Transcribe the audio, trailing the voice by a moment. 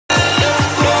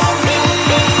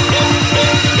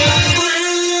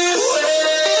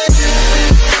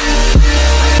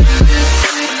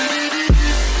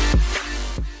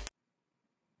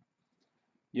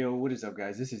is up,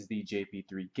 guys? This is the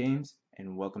JP3 Games,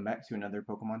 and welcome back to another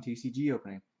Pokemon TCG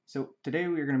opening. So today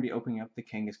we are going to be opening up the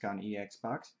Kanghaskan EX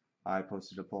box. I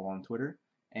posted a poll on Twitter,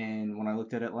 and when I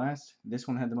looked at it last, this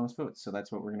one had the most votes, so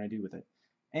that's what we're going to do with it.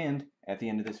 And at the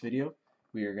end of this video,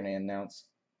 we are going to announce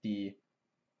the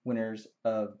winners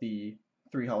of the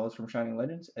 3 holos from Shining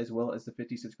Legends, as well as the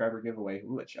 50 subscriber giveaway,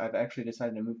 which I've actually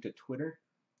decided to move to Twitter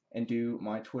and do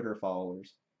my Twitter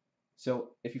followers.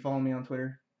 So if you follow me on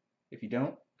Twitter, if you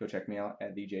don't, go check me out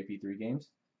at the JP3 Games.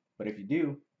 But if you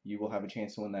do, you will have a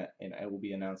chance to win that, and it will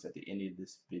be announced at the end of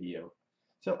this video.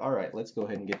 So, alright, let's go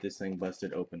ahead and get this thing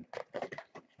busted open.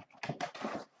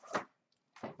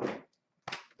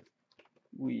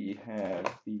 We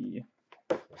have the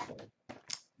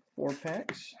 4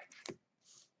 packs.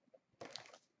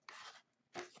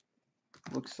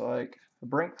 Looks like a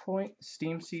Breakpoint,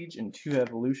 Steam Siege, and 2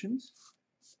 evolutions.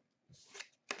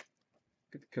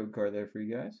 Get the code card there for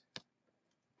you guys.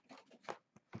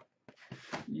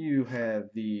 You have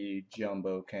the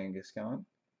Jumbo Kanghaskan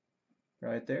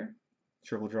right there.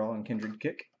 Triple Draw and Kindred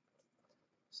Kick.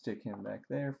 Stick him back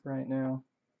there for right now.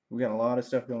 We got a lot of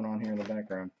stuff going on here in the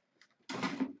background.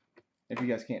 If you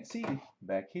guys can't see,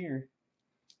 back here,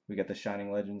 we got the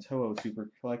Shining Legends Ho-Oh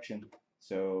Super Collection.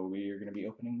 So we are going to be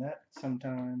opening that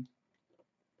sometime.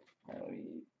 Let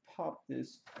me pop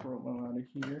this promo out of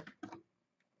here.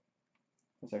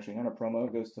 It's actually not a promo,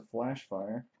 it goes to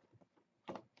Flashfire.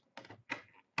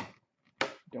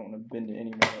 Don't want to bend it any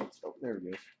more. Oh, there it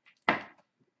goes.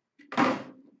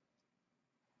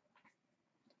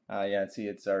 Yeah, see,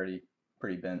 it's already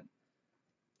pretty bent.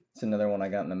 It's another one I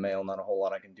got in the mail. Not a whole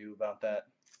lot I can do about that.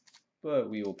 But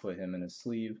we will put him in a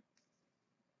sleeve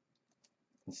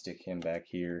and stick him back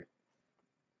here.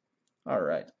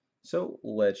 Alright, so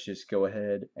let's just go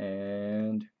ahead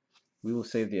and we will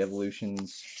save the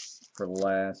evolutions for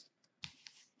last.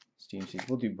 Steam Siege.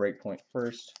 We'll do Breakpoint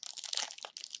first.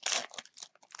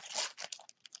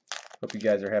 Hope you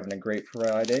guys are having a great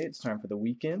Friday. It's time for the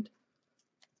weekend.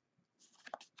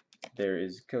 There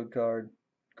is code card,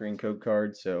 green code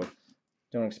card, so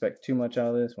don't expect too much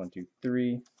out of this. 1, 2,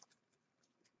 3.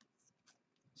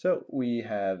 So we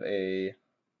have a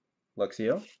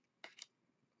Luxio,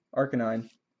 Arcanine,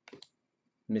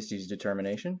 Misty's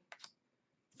Determination,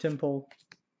 Temple,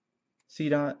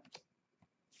 Seedot,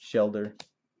 Shelder,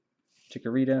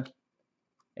 Chikorita,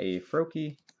 a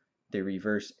Froakie. The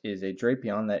reverse is a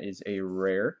Drapion, that is a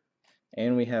rare.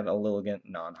 And we have a Lilligant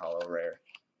non-holo rare.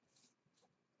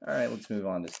 Alright, let's move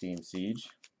on to Steam Siege.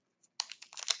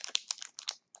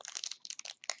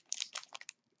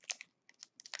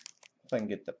 If I can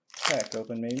get the pack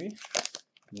open, maybe.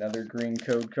 Another green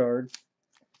code card.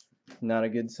 Not a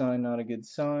good sign, not a good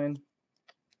sign.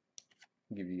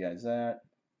 I'll give you guys that.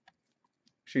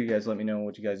 Make sure you guys let me know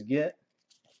what you guys get.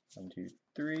 1, 2,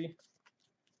 3.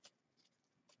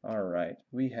 Alright,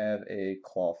 we have a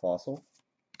Claw Fossil,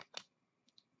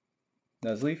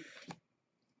 Nuzleaf,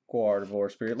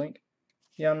 Gardevoir Spirit Link,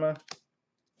 Yanma,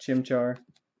 Chimchar,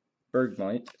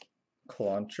 Bergmite,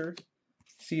 Clauncher,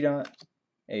 Seedot,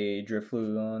 a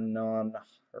Drifloon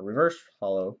reverse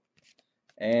holo,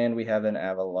 and we have an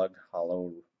Avalugg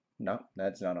holo. No,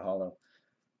 that's not a holo.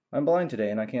 I'm blind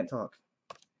today and I can't talk.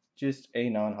 Just a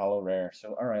non-holo rare.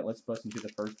 So alright, let's bust into the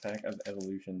first pack of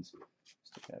evolutions.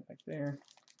 Stick that back there.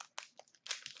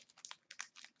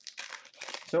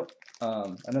 So,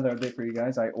 another update for you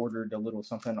guys. I ordered a little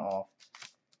something off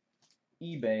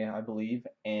eBay, I believe,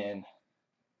 and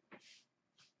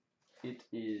it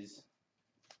is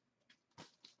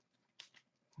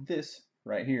this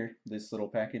right here. This little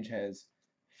package has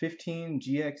 15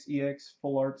 GX, EX,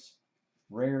 full arts,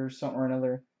 rares, something or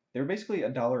another. They're basically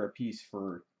 $1 a piece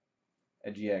for a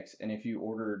GX, and if you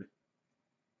ordered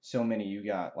so many, you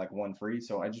got like 1 free.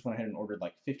 So I just went ahead and ordered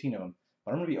like 15 of them.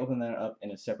 But I'm going to be opening that up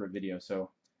in a separate video, so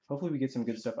hopefully we get some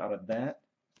good stuff out of that.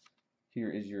 Here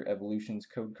is your Evolutions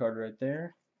code card right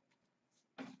there.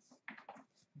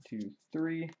 2,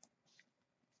 3.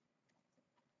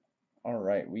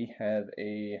 Alright, we have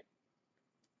a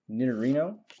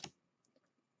Nidorino,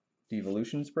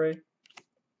 Devolution Spray,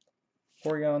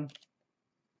 Porygon,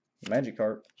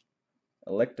 Magikarp,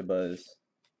 Electabuzz.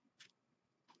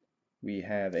 We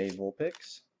have a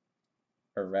Vulpix,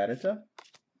 a Rattata,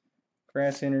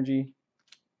 Grass Energy.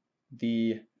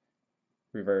 The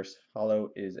reverse holo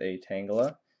is a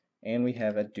Tangela, and we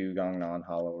have a Dugong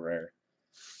non-holo rare.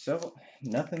 So,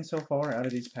 nothing so far out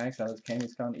of these packs out of the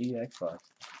Kanghaskan EX box.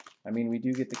 I mean, we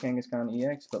do get the Kanghaskan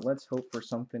EX, but let's hope for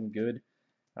something good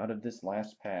out of this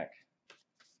last pack.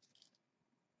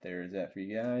 There's that for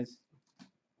you guys.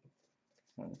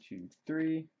 1, 2,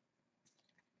 3.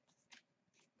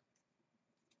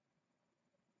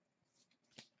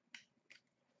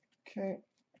 Okay.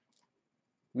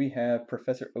 We have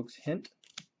Professor Oak's Hint,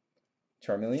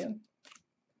 Charmeleon,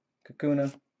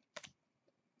 Kakuna,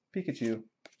 Pikachu,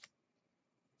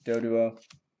 Doduo,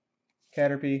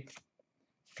 Caterpie,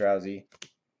 Drowsy,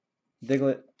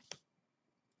 Diglett.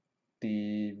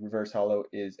 The reverse holo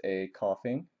is a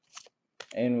Coughing,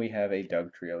 and we have a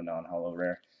Dugtrio non-holo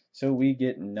rare. So we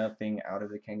get nothing out of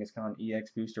the Kangaskhan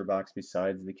EX booster box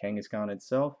besides the Kangaskhan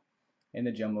itself and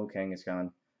the Jumbo Kangaskhan.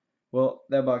 Well,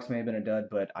 that box may have been a dud,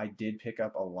 but I did pick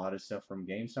up a lot of stuff from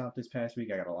GameStop this past week.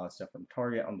 I got a lot of stuff from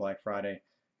Target on Black Friday,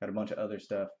 got a bunch of other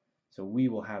stuff. So we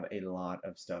will have a lot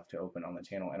of stuff to open on the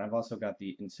channel. And I've also got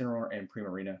the Incineroar and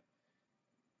Primarina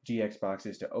GX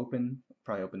boxes to open.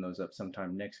 Probably open those up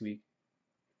sometime next week.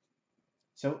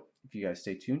 So if you guys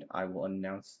stay tuned, I will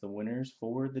announce the winners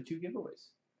for the 2 giveaways.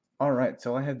 Alright,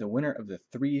 so I have the winner of the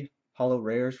 3 holo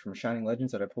rares from Shining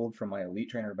Legends that I pulled from my Elite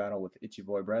Trainer battle with Itchy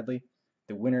Boy Bradley.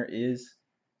 The winner is,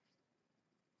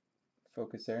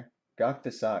 focus there,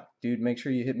 Goktasak. Dude, make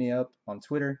sure you hit me up on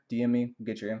Twitter, DM me, we'll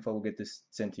get your info, we'll get this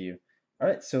sent to you.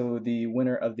 Alright, so the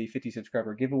winner of the 50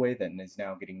 subscriber giveaway that is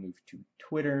now getting moved to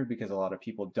Twitter because a lot of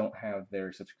people don't have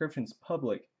their subscriptions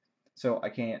public, so I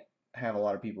can't have a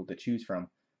lot of people to choose from.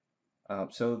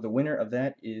 So the winner of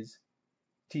that is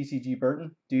TCG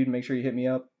Burton. Dude, make sure you hit me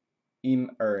up,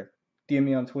 or DM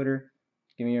me on Twitter,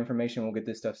 give me your information, we'll get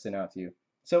this stuff sent out to you.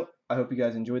 So I hope you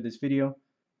guys enjoyed this video.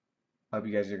 I hope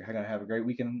you guys are gonna have a great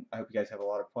weekend. I hope you guys have a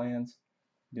lot of plans,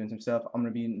 doing some stuff. I'm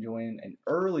gonna be enjoying an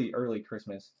early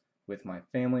Christmas with my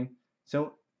family.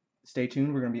 So stay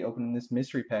tuned. We're gonna be opening this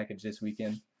mystery package this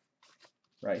weekend,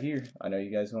 right here. I know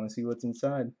you guys want to see what's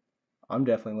inside. I'm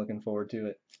definitely looking forward to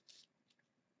it.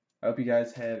 I hope you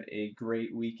guys have a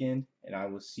great weekend, and I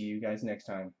will see you guys next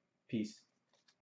time. Peace.